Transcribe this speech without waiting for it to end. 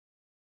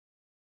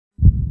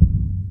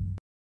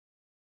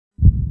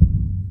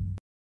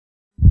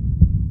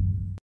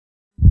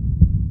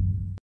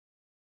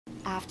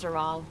After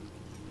all,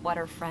 what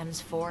are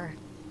friends for?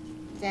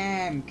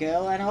 Damn,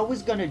 girl, and I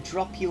was gonna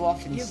drop you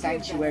off in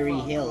Sanctuary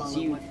Hills.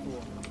 You...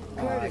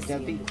 Oh,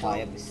 don't be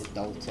quiet, Mrs.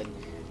 Dalton.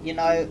 You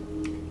know,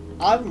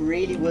 I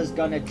really was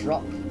gonna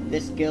drop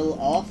this girl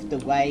off the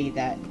way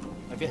that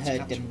her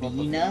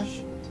demeanor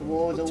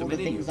towards all the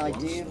things I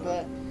do,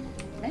 but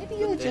maybe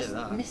you're just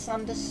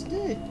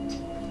misunderstood.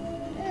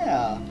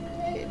 Yeah,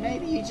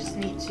 maybe you just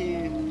need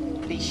to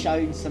be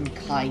shown some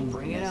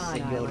kindness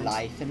in your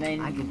life, and then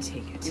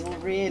you'll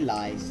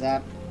realise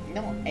that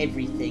not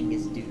everything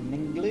is doom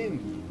and gloom.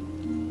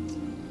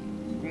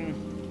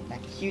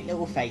 That cute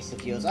little face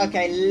of yours.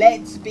 Okay,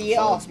 let's be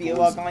off. You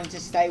are going to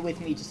stay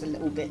with me just a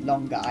little bit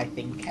longer, I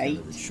think,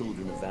 Kate. The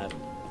children of Adam.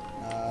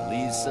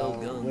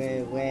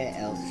 Where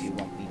else do you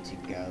want me to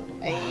go?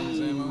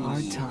 Hey.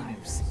 Hard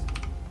times.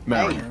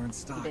 Hey.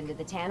 You been to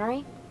the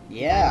tannery?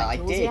 Yeah, I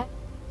did. Yet?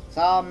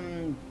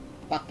 Some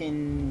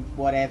fucking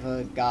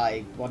whatever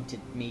guy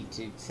wanted me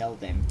to sell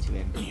them to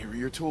him. Here are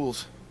your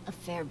tools. A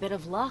fair bit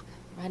of luck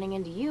running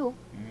into you.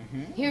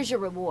 Here's your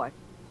reward.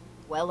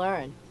 Well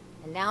earned.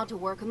 And now to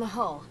work on the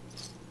hull.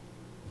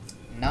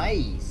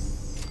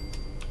 Nice.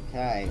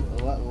 Okay,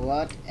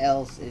 what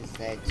else is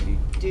there to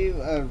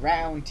do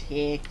around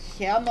here?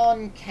 Come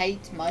on,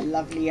 Kate, my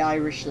lovely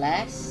Irish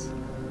lass.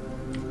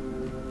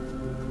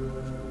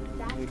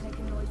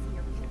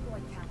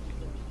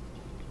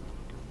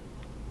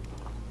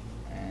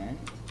 And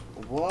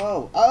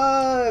whoa!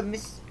 Oh,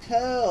 Miss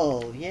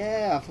Pearl.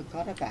 Yeah, I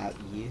forgot about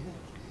you.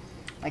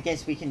 I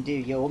guess we can do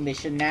your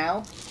mission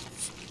now.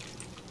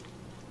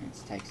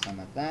 Let's take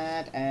some of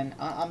that, and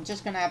I'm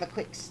just gonna have a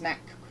quick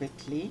snack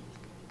quickly.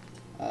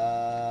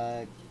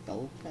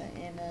 Gulper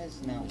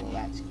inners? No, well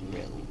that's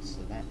grilled,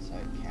 so that's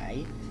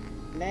okay.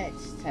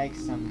 Let's take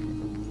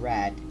some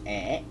Rad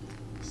X.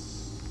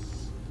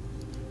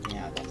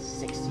 Yeah, I've got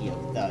 60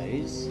 of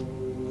those.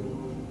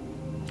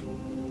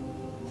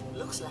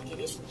 Looks like it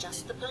isn't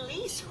just the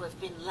police who have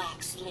been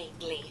lax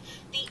lately.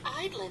 The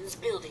Idlands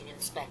building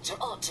inspector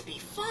ought to be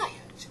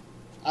fired.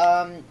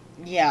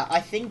 Yeah, I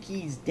think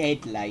he's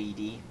dead,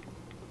 lady.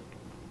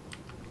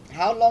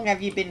 How long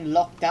have you been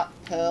locked up,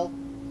 Pearl?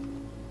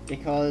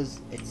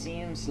 Because it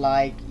seems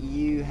like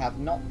you have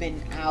not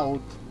been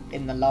out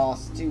in the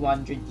last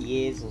 200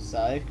 years or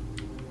so.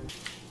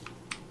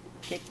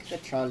 Kick the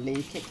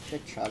trolley, kick the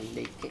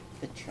trolley, kick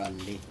the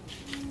trolley.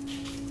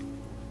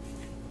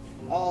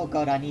 Oh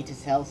god, I need to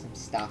sell some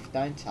stuff,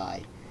 don't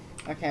I?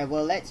 Okay,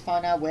 well let's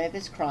find out where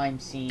this crime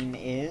scene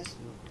is.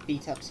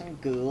 Beat up some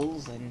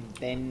ghouls, and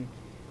then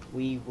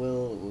we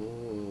will...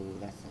 Ooh,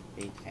 that's a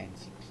big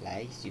fancy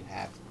place you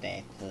have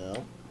there,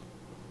 Pearl.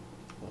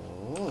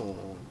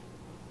 Oh,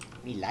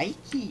 me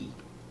likey.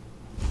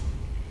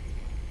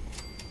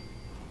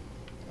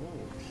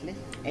 Oh, Cliff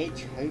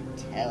Edge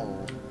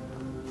Hotel.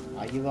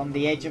 Are you on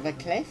the edge of a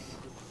cliff?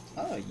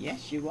 Oh,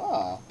 yes you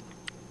are.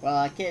 Well,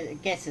 I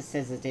guess it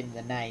says it in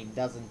the name,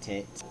 doesn't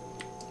it?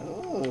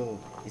 Oh,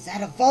 is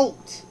that a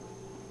vault?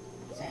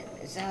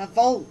 Is that a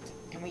vault?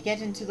 Can we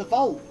get into the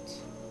vault?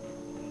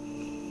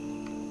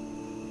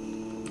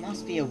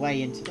 Must be a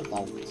way into the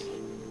vault.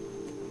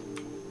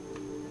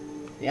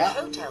 Yeah.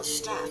 The hotel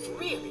staff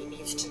really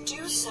needs to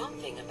do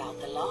something about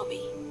the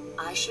lobby.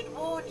 I should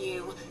warn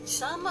you,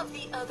 some of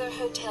the other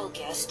hotel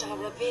guests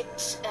are a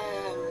bit,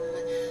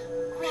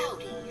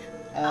 rowdy.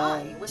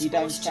 I was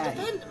forced to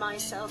defend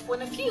myself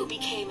when a few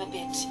became a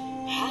bit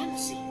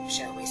handsy,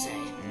 shall we say.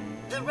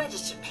 The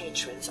registered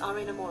patrons are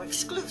in a more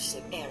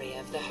exclusive area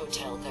of the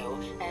hotel, though,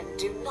 and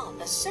do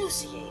not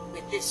associate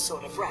with this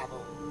sort of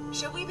rabble.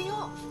 Shall we be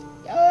off?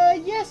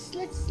 Yes,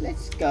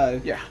 let's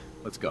go. Yeah,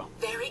 let's go.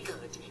 Very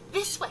good.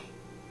 This way.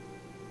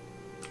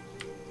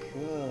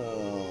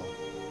 Cool.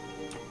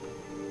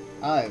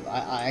 Oh,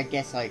 I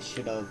guess I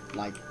should have,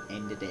 like,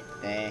 ended it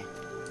there.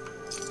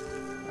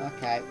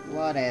 Okay,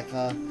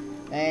 whatever.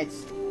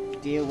 Let's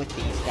deal with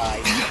these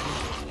guys.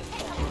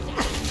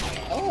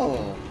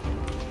 Oh.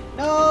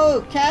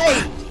 No,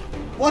 Kate!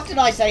 What did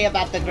I say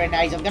about the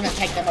grenades? I'm gonna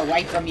take them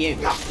away from you.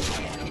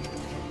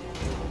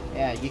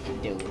 Yeah, you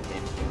can deal with them.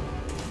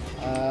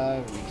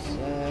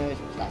 Research,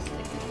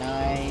 plastic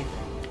knife.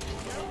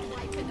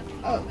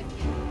 Oh.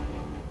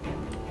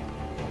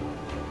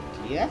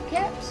 Do you have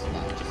caps?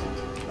 No, just a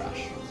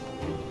toothbrush.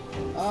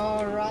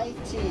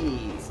 Alrighty.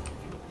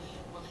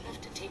 We'll have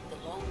to take the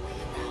long way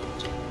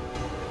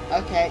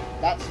around. Okay,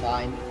 that's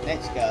fine.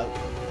 Let's go.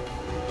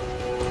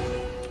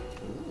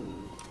 Ooh.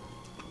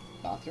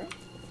 Bathroom?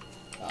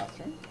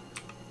 Bathroom?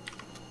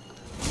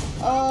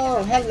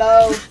 Oh,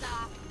 hello!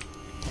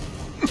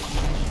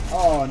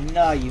 Oh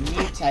no, you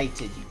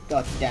mutated, you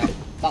goddamn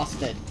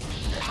bastard.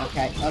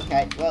 Okay,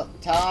 okay, well,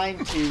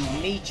 time to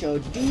meet your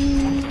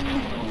doom.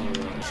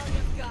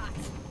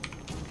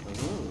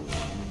 Ooh,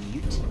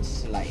 mutant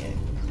slayer.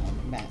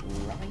 Combat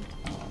right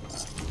armor.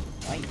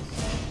 Right.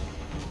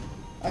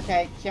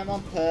 Okay, come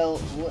on, Pearl.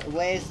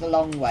 Where's the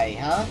long way,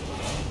 huh?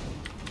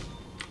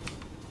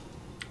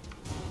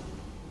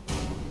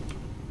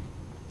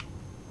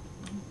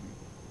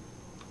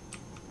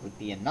 Would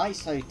be a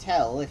nice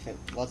hotel if it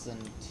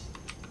wasn't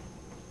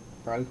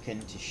broken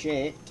to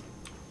shit.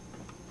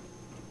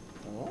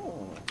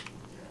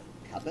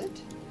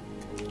 Cupboard.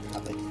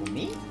 Cupboard for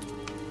me.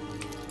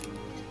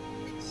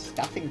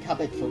 Stuffing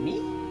cupboard for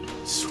me.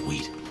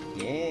 Sweet.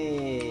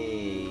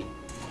 Yay.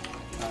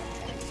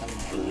 Okay, some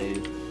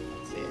glue.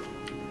 That's it.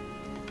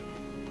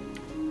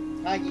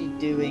 How you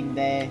doing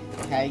there,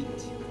 Kate?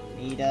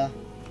 Nita?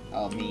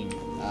 Oh, I mean,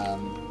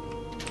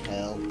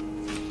 Pearl.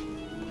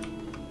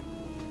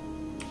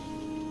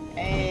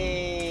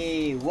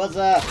 Hey, what's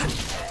up?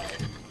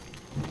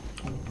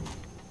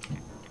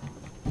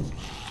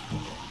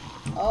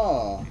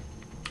 Oh.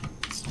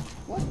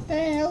 What the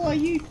hell are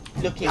you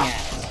looking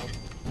at?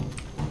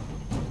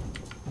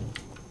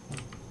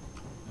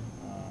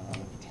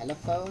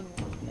 Telephone?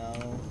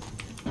 No.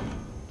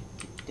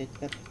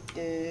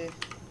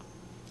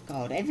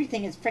 God,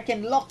 everything is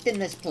freaking locked in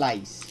this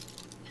place.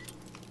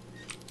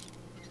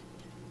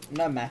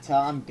 No matter,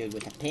 I'm good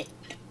with a pick.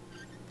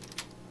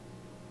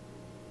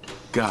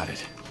 Got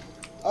it.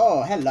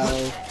 Oh,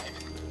 hello.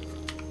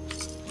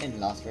 Didn't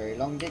last very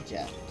long, did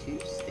ya? 2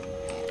 stim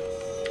packs.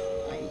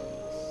 Nice.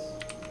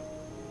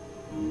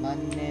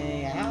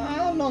 Money.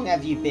 How long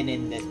have you been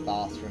in this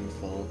bathroom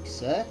for,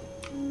 sir?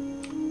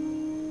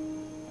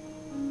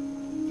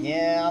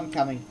 Yeah, I'm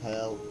coming,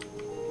 Pearl.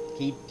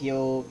 Keep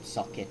your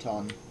socket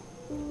on.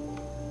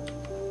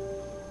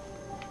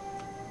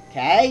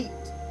 Kate?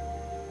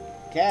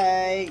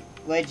 Kate,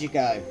 where'd you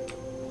go?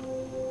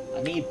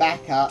 I need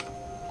backup.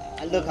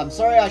 Look, I'm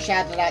sorry I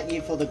shouted at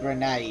you for the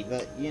grenade,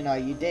 but, you know,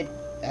 you did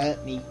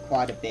hurt me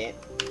quite a bit.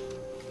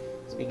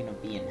 Speaking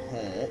of being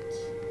hurt,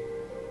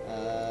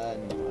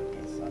 no, I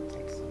guess I'll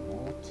take some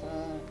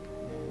water.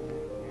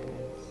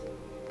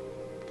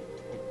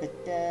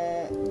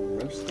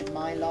 Roasted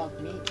mylark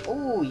meat.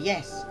 Oh,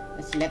 yes,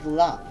 let's level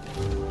up.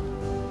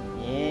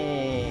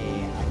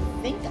 Yeah,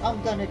 I think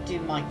I'm gonna do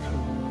my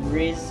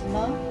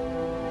charisma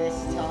this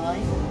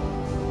time.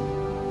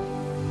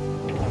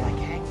 Well, I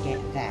can't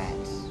get that.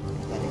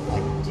 But if I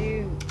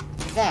do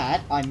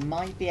that, I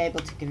might be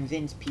able to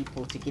convince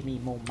people to give me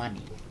more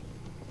money.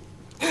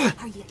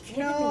 Are you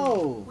kidding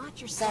No! me? Watch It's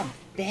a yourself.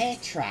 bear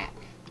trap.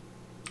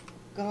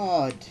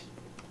 God.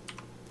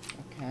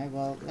 Okay,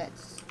 well,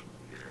 let's...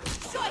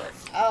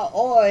 Oh,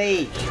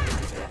 oi!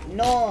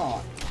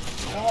 No!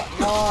 Not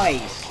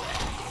nice!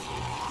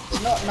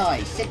 It's not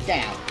nice. Sit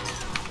down.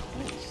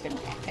 Oh, still,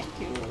 thank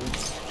you.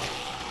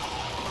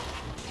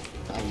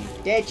 Are you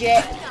dead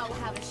yet? I know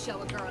how to show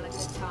a girl a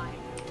good time.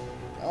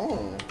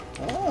 Oh,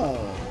 oh.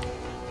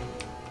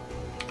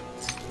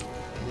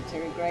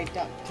 Military grade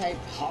duct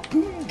tape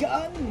harpoon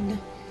gun.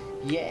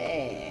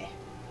 Yeah.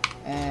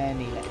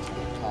 And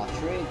electronic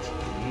cartridge.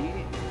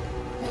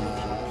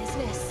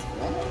 Business.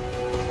 What?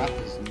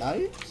 Trapper's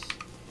note?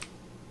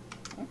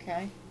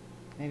 Okay.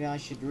 Maybe I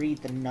should read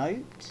the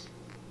note.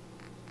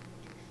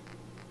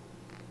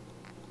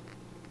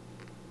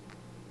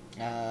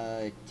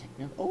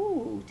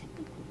 Technical.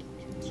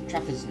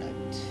 Trapper's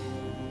note.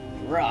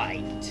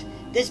 Right.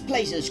 This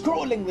place is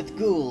crawling with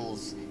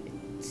ghouls.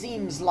 It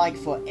seems like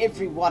for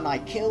every one I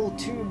kill,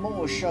 2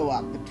 more show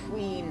up.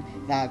 Between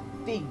that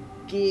big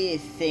gear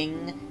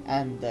thing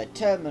and the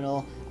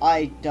terminal,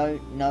 I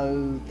don't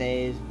know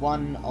there's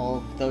one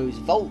of those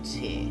vaults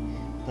here.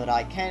 But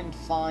I can't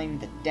find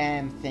the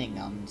damn thing.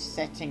 I'm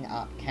setting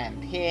up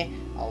camp here.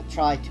 I'll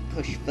try to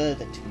push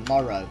further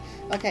tomorrow.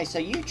 Okay, so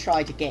you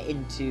try to get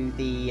into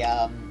the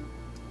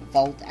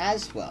vault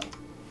as well.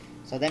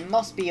 So there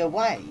must be a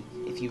way,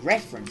 if you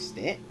referenced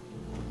it.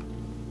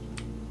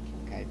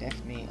 Okay,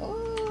 definitely.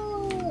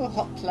 Oh,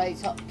 hot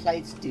plates,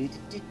 do.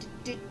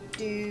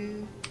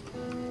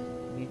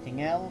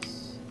 Anything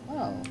else?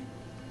 Oh,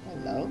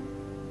 hello.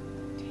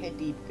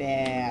 Teddy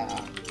bear.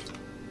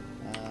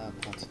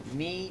 Potted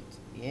meat.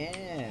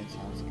 Yeah,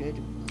 sounds good.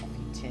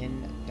 Coffee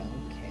tin.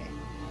 Don't care.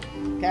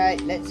 Okay,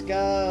 let's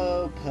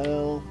go,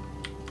 Pearl.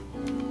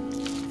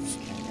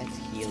 Okay, let's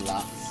heal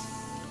up.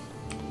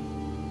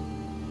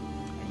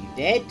 Are you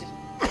dead?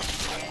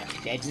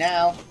 Dead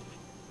now.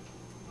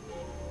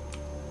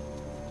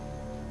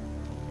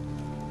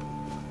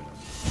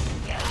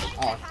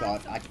 Oh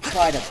god, I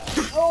tried to...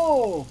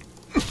 Oh!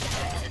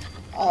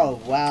 Oh,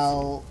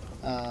 well...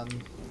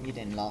 you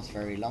didn't last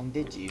very long,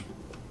 did you?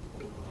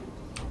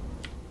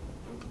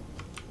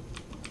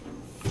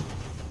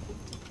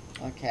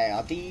 Okay,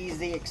 are these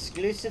the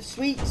exclusive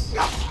suites?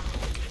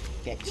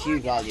 Get you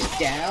while you're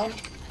down.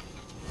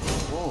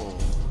 Oh.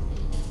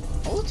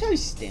 Auto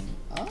stim.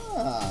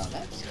 Ah,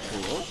 that's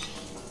cool.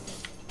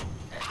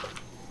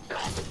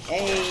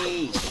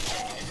 Hey!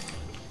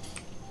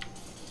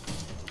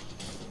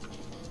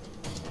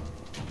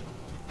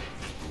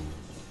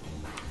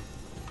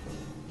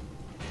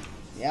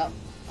 Yep.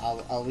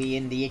 Are we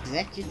in the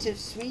executive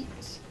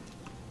suite?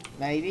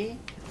 Maybe?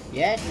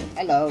 Yes?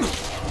 Hello.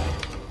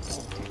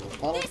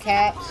 Bottle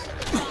caps.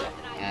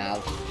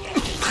 Ow.